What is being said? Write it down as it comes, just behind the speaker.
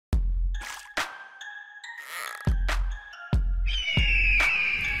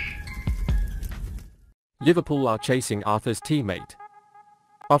Liverpool are chasing Arthur's teammate.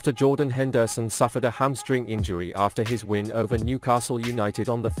 After Jordan Henderson suffered a hamstring injury after his win over Newcastle United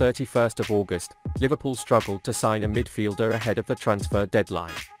on the 31st of August, Liverpool struggled to sign a midfielder ahead of the transfer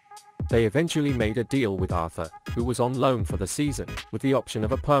deadline. They eventually made a deal with Arthur, who was on loan for the season, with the option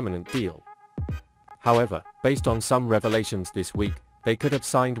of a permanent deal. However, based on some revelations this week, they could have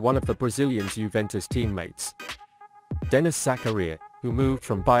signed one of the Brazilian's Juventus teammates. Denis Zakaria, who moved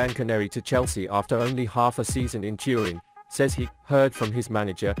from Bianconeri to Chelsea after only half a season in Turin, says he heard from his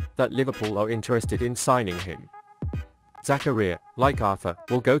manager that Liverpool are interested in signing him. Zakaria, like Arthur,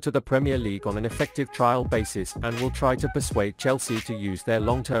 will go to the Premier League on an effective trial basis and will try to persuade Chelsea to use their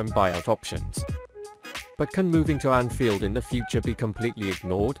long-term buyout options. But can moving to Anfield in the future be completely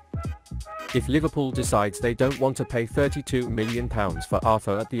ignored? If Liverpool decides they don't want to pay £32 million for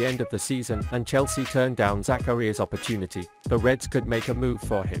Arthur at the end of the season and Chelsea turn down Zakaria's opportunity, the Reds could make a move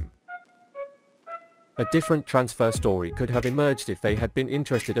for him. A different transfer story could have emerged if they had been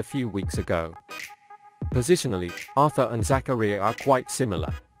interested a few weeks ago. Positionally, Arthur and Zakaria are quite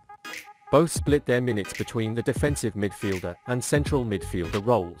similar. Both split their minutes between the defensive midfielder and central midfielder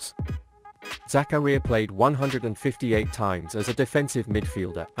roles. Zakaria played 158 times as a defensive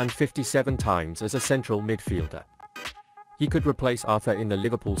midfielder and 57 times as a central midfielder. He could replace Arthur in the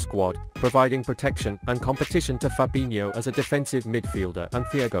Liverpool squad, providing protection and competition to Fabinho as a defensive midfielder and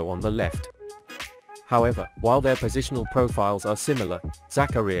Thiago on the left. However, while their positional profiles are similar,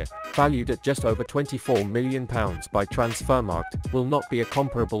 Zakaria, valued at just over £24 million by Transfermarkt, will not be a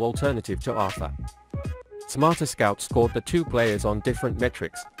comparable alternative to Arthur. Smarter scouts scored the two players on different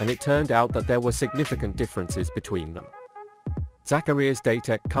metrics, and it turned out that there were significant differences between them. Zakaria's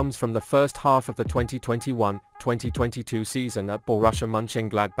data comes from the first half of the 2021-2022 season at Borussia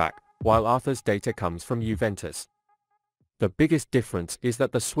Mönchengladbach, while Arthur's data comes from Juventus. The biggest difference is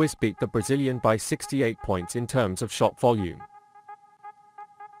that the Swiss beat the Brazilian by 68 points in terms of shot volume.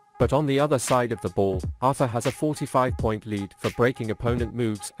 But on the other side of the ball, Arthur has a 45-point lead for breaking opponent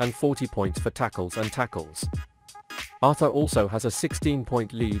moves and 40 points for tackles and tackles. Arthur also has a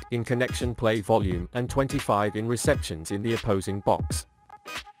 16-point lead in connection play volume and 25 in receptions in the opposing box.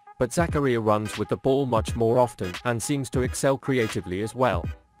 But Zakaria runs with the ball much more often and seems to excel creatively as well.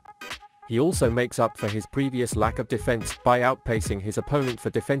 He also makes up for his previous lack of defense by outpacing his opponent for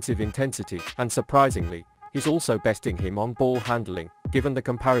defensive intensity, and surprisingly, he's also besting him on ball handling, given the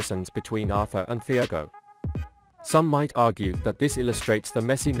comparisons between Arthur and Thiago. Some might argue that this illustrates the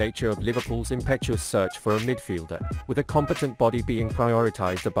messy nature of Liverpool's impetuous search for a midfielder, with a competent body being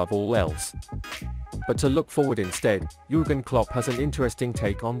prioritised above all else. But to look forward instead, Jürgen Klopp has an interesting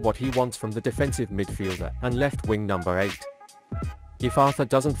take on what he wants from the defensive midfielder and left-wing number 8. If Arthur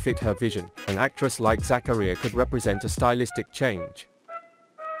doesn't fit her vision, an actress like Zakaria could represent a stylistic change.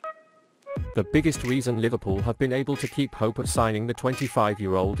 The biggest reason Liverpool have been able to keep hope of signing the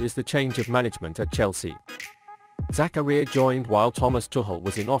 25-year-old is the change of management at Chelsea. Zakaria joined while Thomas Tuchel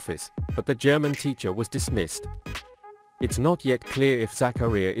was in office, but the German teacher was dismissed. It's not yet clear if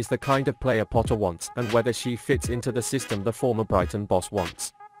Zakaria is the kind of player Potter wants and whether she fits into the system the former Brighton boss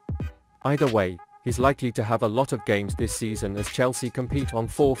wants. Either way, he's likely to have a lot of games this season as Chelsea compete on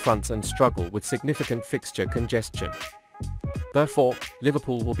 4 fronts and struggle with significant fixture congestion. Therefore,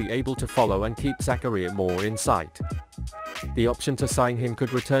 Liverpool will be able to follow and keep Zakaria more in sight. The option to sign him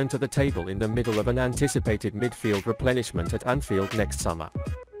could return to the table in the middle of an anticipated midfield replenishment at Anfield next summer.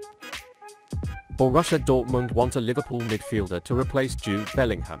 Borussia Dortmund want a Liverpool midfielder to replace Jude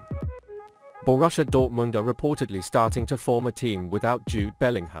Bellingham. Borussia Dortmund are reportedly starting to form a team without Jude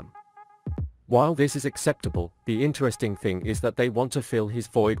Bellingham. While this is acceptable, the interesting thing is that they want to fill his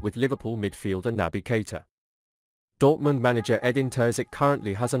void with Liverpool midfielder Naby Keita. Dortmund manager Edin Terzic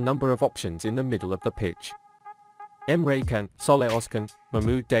currently has a number of options in the middle of the pitch. Emre Can, Soleh Özcan,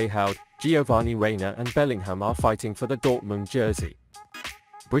 Mahmoud Dahoud, Giovanni Reina and Bellingham are fighting for the Dortmund jersey.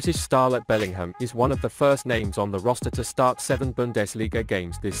 British starlet Bellingham is one of the first names on the roster to start 7 Bundesliga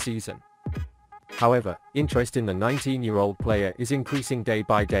games this season. However, interest in the 19-year-old player is increasing day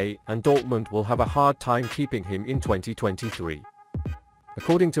by day, and Dortmund will have a hard time keeping him in 2023.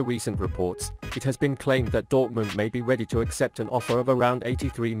 According to recent reports, it has been claimed that Dortmund may be ready to accept an offer of around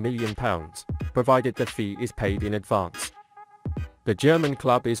 £83 million, provided the fee is paid in advance. The German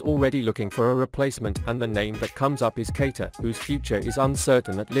club is already looking for a replacement, and the name that comes up is Keita, whose future is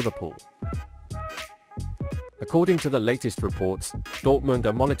uncertain at Liverpool. According to the latest reports, Dortmund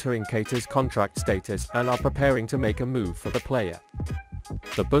are monitoring Keita's contract status and are preparing to make a move for the player.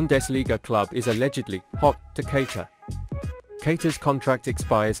 The Bundesliga club is allegedly hot to Keita. Keita's contract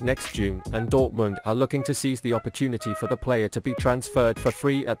expires next June, and Dortmund are looking to seize the opportunity for the player to be transferred for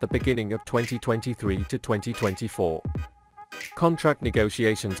free at the beginning of 2023 to 2024. Contract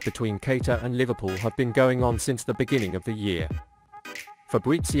negotiations between Keita and Liverpool have been going on since the beginning of the year.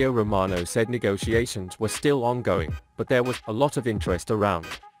 Fabrizio Romano said negotiations were still ongoing, but there was a lot of interest around.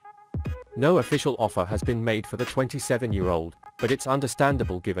 No official offer has been made for the 27-year-old, but it's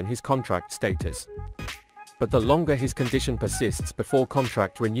understandable given his contract status. But the longer his condition persists before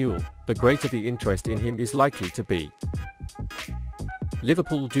contract renewal, the greater the interest in him is likely to be.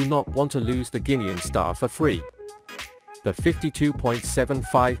 Liverpool do not want to lose the Guinean star for free. The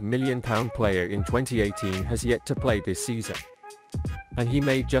 £52.75 million player in 2018 has yet to play this season. And he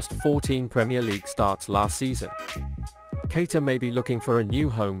made just 14 Premier League starts last season. Keita may be looking for a new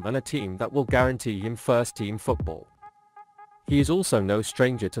home and a team that will guarantee him first-team football. He is also no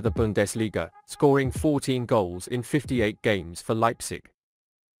stranger to the Bundesliga, scoring 14 goals in 58 games for Leipzig.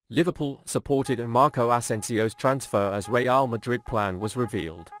 Liverpool supported Marco Asensio's transfer as Real Madrid plan was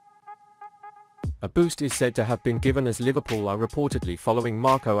revealed. A boost is said to have been given as Liverpool are reportedly following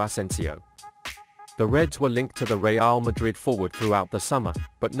Marco Asensio. The Reds were linked to the Real Madrid forward throughout the summer,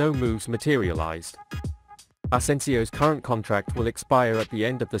 but no moves materialized. Asensio's current contract will expire at the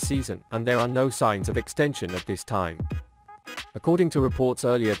end of the season, and there are no signs of extension at this time. According to reports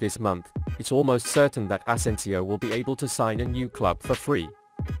earlier this month, it's almost certain that Asensio will be able to sign a new club for free.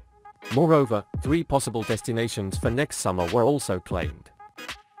 Moreover, 3 possible destinations for next summer were also claimed.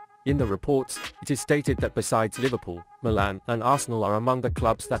 In the reports, it is stated that besides Liverpool, Milan and Arsenal are among the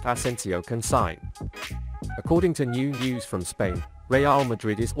clubs that Asensio can sign. According to new news from Spain, Real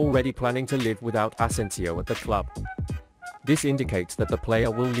Madrid is already planning to live without Asensio at the club. This indicates that the player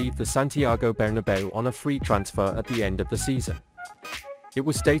will leave the Santiago Bernabeu on a free transfer at the end of the season. It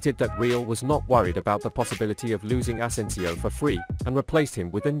was stated that Real was not worried about the possibility of losing Asensio for free, and replaced him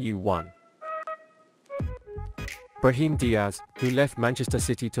with a new one. Brahim Diaz, who left Manchester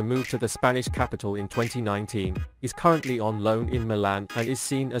City to move to the Spanish capital in 2019, is currently on loan in Milan and is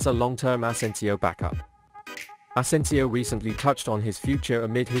seen as a long-term Asensio backup. Asensio recently touched on his future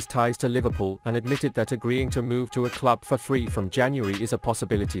amid his ties to Liverpool and admitted that agreeing to move to a club for free from January is a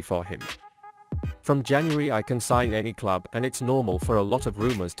possibility for him. From January I can sign any club, and it's normal for a lot of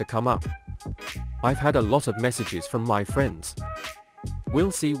rumors to come up. I've had a lot of messages from my friends.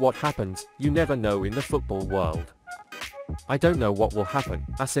 We'll see what happens, you never know in the football world. I don't know what will happen,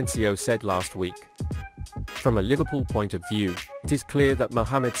 Asensio said last week. From a Liverpool point of view, it is clear that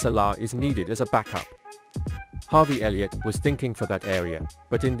Mohamed Salah is needed as a backup. Harvey Elliott was thinking for that area,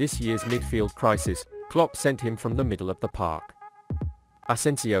 but in this year's midfield crisis, Klopp sent him from the middle of the park.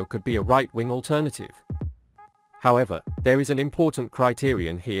 Asensio could be a right-wing alternative. However, there is an important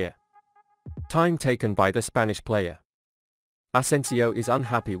criterion here. Time taken by the Spanish player. Asensio is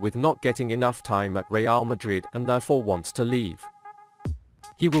unhappy with not getting enough time at Real Madrid and therefore wants to leave.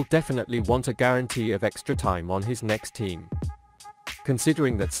 He will definitely want a guarantee of extra time on his next team.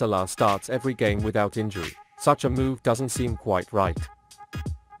 Considering that Salah starts every game without injury, such a move doesn't seem quite right.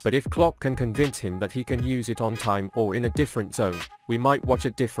 But if Klopp can convince him that he can use it on time or in a different zone, we might watch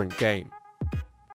a different game.